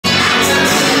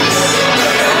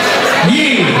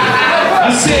Yeah.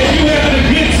 I said, if you having a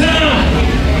good time,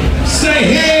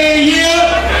 say hell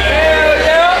yeah. Hell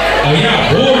yeah. Oh, y'all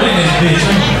bored in this bitch,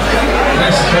 huh?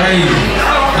 That's crazy.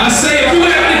 I say, if you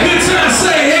having a good time,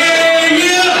 say hell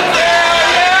yeah.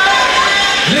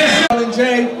 Hell yeah. Shonen J,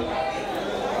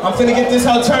 I'm finna get this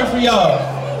whole turn for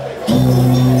y'all.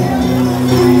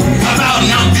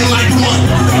 Like one.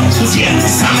 Yeah,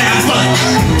 it's time to have fun.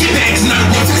 Get back to not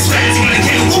one to this fast. When I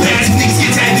can't move past, niggas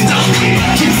get tagged and done.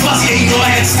 Keep it fussy, yeah, you know I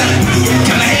had to stunt.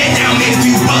 Got my head down, made a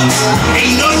few bucks.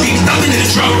 Ain't no niggas thumping in the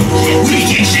trunk. We be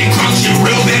getting shit crunk, shit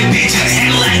real bad, bitch. Had to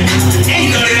handle that. Ain't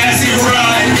no that ass in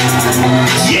ride.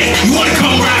 Yeah, you wanna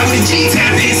come ride with a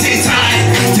G-tap and sit tight.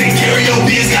 Take care of your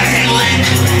biz, gotta handle that.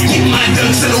 Keep my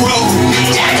ducks in a row.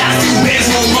 Yeah, I got a few bands,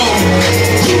 one more.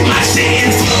 Keep my shit in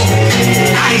flow.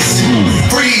 Ice,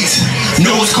 freeze.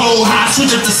 Know it's cold, hot,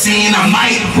 switch up the scene, I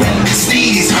might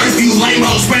sneeze, hurt few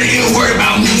lame-os, spread it ill word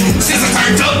about me. Since I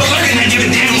turned up, but learning I give a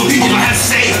damn what people gon' have to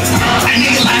say. I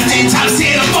nigga life 10 times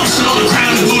 10, I'm focusing on the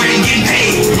crown, the glory, and getting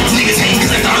paid. Niggas hate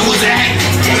cause I thought it was a hack,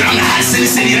 but I'm the hottest in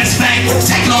the city, that's fact.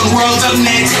 Taking all the world's up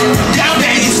next. Down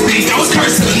bad you speak, I was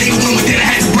cursing, a nigga went within,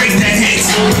 I had to break that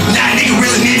hex. Nah, nigga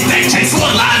really need fact check, so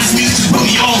alive, this music just put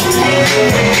me on.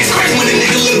 It's crazy when a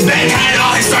nigga look back, how it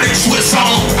all had started to switch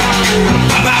on.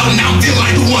 Pop out and I'm feeling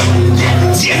like the one.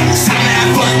 Yeah, it's time to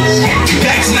have fun. Get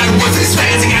back to not the one for this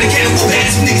fast. I got a cannibal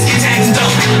pass, niggas get tagged and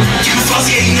done. Keep it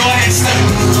fussy, yeah, you know I had to stunt.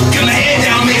 Got my head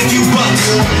down, made a few bucks.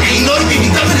 Ain't no that we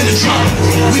be thumping in the trunk.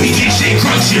 We be getting shit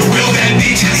crunk, shit real bad,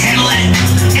 bitch, had to handle that.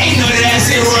 Ain't no that ass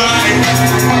in ride.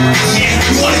 Yeah,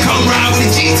 you wanna come ride with a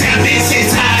G-tap and sit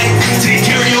tight. Take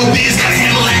care of your biz, gotta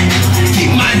handle that.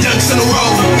 Keep my ducks in a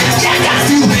row. Yeah, I got a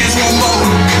few bands, one more.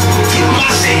 Keep my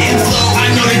shit in flow. I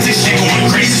know that this shit going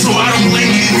crazy, so I don't blame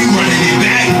you if you running it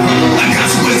back. Like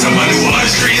consequence of my new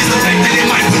artistry is the fact that it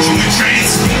might put you in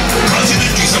trance. Cause you to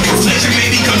do some reflection,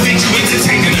 maybe convince you into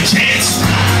taking a chance.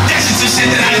 That's just the shit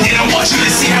that I did. I want you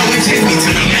to see how it takes me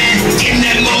to the man. Get in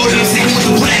that mode and I'm sticking with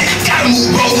the plan. Gotta move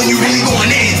bro when you really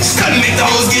going in. Just gotta make the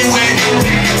hoes get wet.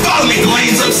 Follow me, the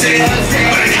lane's upset.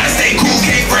 But I gotta stay cool,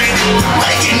 can't break. But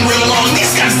it getting real long,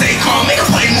 niggas gotta stay calm. Make a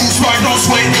play, move smart, don't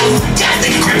sweat. Gotta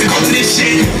think of crap to go to this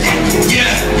shit. Yeah,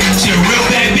 shit real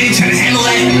bad bitch, how to handle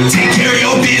that. Take care of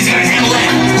your biz, gotta handle that.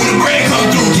 When the bread come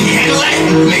through, can you handle that?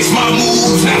 Make smart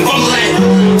moves, not fumble that.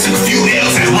 Took a few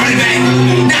L's, had to run it back.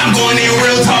 Now I'm going in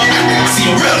real talk. See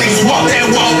real niggas walk that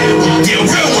walk. Yeah,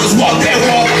 real ones walk that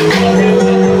walk.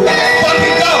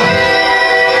 Fucking go!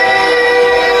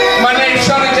 My name's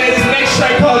Shonen J, this next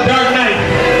track called Dark Knight.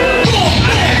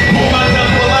 I had to pull myself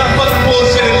through a lot of fucking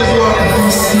bullshit in this world.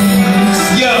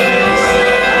 Yo.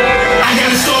 I got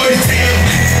a story to tell.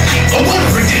 I want a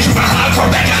redemption by how I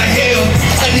crawled back out of hell.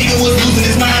 A nigga was losing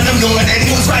his mind, I'm knowing that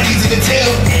he was right, easy to tell.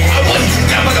 I wasn't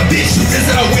kicked out like a bitch, who says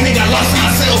that I win and got lost in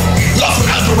myself. Lost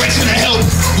without direction or help.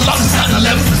 Lost inside the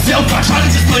levels of self. I tried to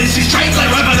just play this shit straight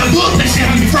like right by the book. That shit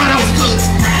had me fried, I was cooked.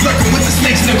 Lurking with the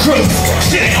snakes and the crooks.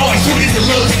 Shit ain't always sweet as it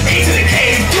looks. Into the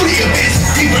cave, through the abyss.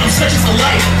 Deep when I'm searching for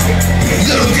light.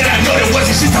 Little did I know there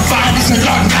wasn't shit to find. This is a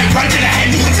dark night, right there I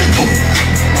had to do it to do.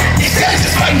 Instead of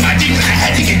just fighting my demons, I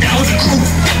had to get down with the crew.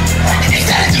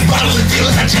 Instead of just bottling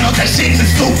dealers, I channeled that shit in the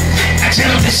soup. I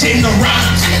channeled that shit in the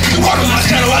rhymes. You work on my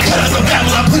channel, I cut up the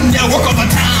babble. I put in that work over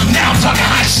time. Now I'm talking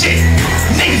hot shit.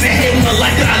 Niggas ain't hating the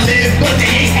life that I live, but they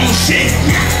ain't on shit.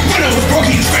 When I was broke,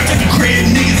 he was scratched at the crib.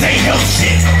 Niggas ain't help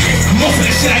shit. Most of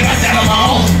the shit I got that on my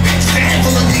own. Just a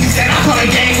handful of niggas that I call a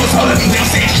gang was holding me down,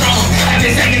 staying strong. I've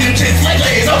been taking them shits like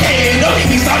legs, okay. Don't get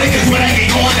me started, cause when I get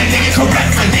going, that nigga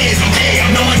correct my days, okay.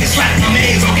 I'm no one can slap my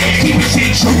maze, okay. Keep the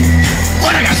shit true.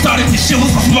 When I got started, this shit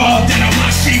was so small, then I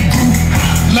watched shit grew.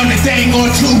 Learn the thing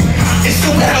on two. It's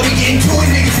stupid how we get into it,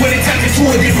 niggas when it turns into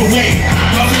a different way.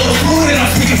 I'm a little fluid and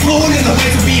I'm speaking fluid in the way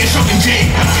to be a Shonen J.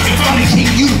 If I'm the king,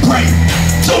 you the prey.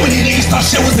 So many niggas thought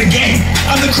shit was a game.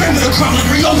 I'm the cream of the crop like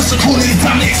Riola Sakuna. It's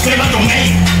time to expand my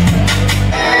domain.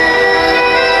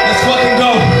 Let's fucking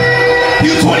go.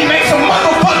 U20, make some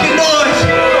motherfucking noise.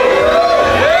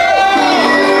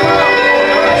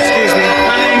 Excuse me.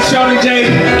 My name's Shonen J,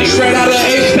 straight out of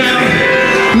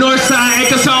H-Town, Northside,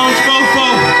 Acre Songs,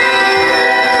 4-4.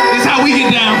 This is how we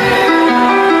get down.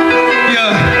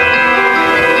 Yeah.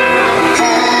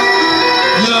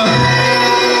 Yeah.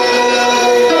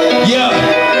 Yeah.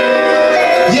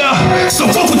 Yeah. So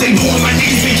fuck what they doing, my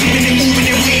niggas been keeping it moving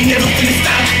and we ain't never finna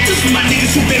stop. This is my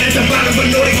niggas who been at the bottom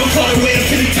but know they gon' fall their way up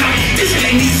to the top. This shit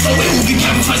ain't easy, so it will get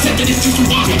counted twice after this just to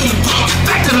walk up in the park.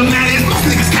 Back to the matter is most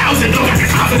niggas cows that don't got the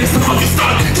confidence to fucking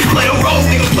start. Just play a role,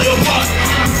 nigga, play a part.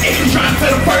 If you trying for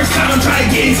the first time, I'm trying to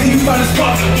get until you find a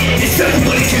spot. It's simple,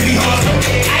 but it can be hard.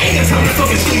 I ain't got time to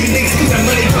fucking screw you niggas cause that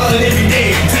money call it every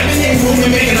day. Tapping in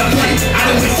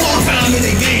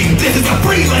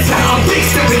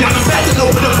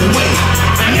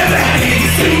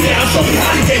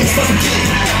motherfucking kid.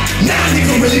 Now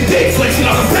nigga really big, flexing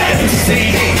all the bad bitches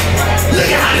saying, hey, look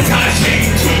at how the times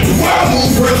change. The world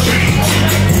moves real strange.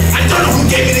 I don't know who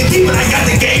gave me the key, but I got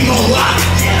the game on lock.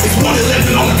 It's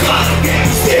 1:11 on the clock.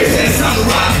 Spirit said it's time to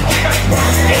rock.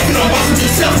 If you don't boss with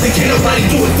yourself, then can't nobody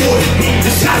do it for you.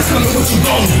 The shot's coming with you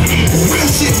going. Real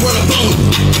shit run a bone.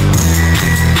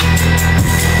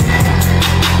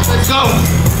 Let's go.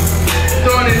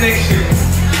 Throwing it next year.